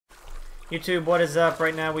YouTube, what is up?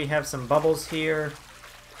 Right now we have some bubbles here.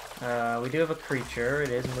 We do have a creature. It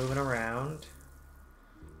is moving around.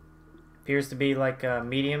 Appears to be like a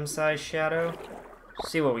medium-sized shadow.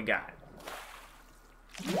 Let's see what we got.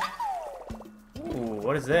 Ooh,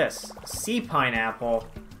 what is this? Sea pineapple.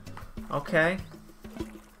 Okay.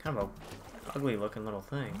 Kind of a ugly looking little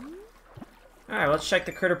thing. Alright, let's check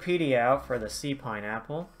the Critterpedia out for the sea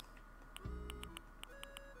pineapple.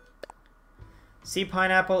 Sea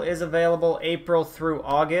pineapple is available April through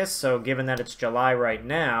August, so given that it's July right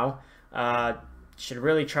now, should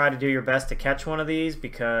really try to do your best to catch one of these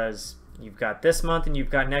because you've got this month and you've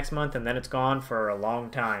got next month and then it's gone for a long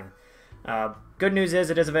time. Good news is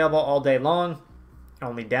it is available all day long.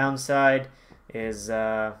 Only downside is,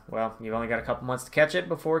 well, you've only got a couple months to catch it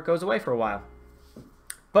before it goes away for a while.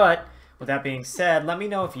 But with that being said, let me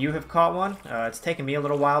know if you have caught one. It's taken me a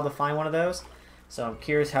little while to find one of those, so I'm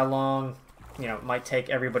curious how long it might take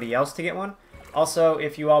everybody else to get one. Also,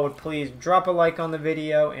 if you all would please drop a like on the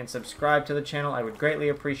video and subscribe to the channel, I would greatly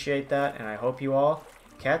appreciate that, and I hope you all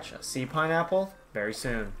catch a sea pineapple very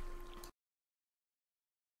soon.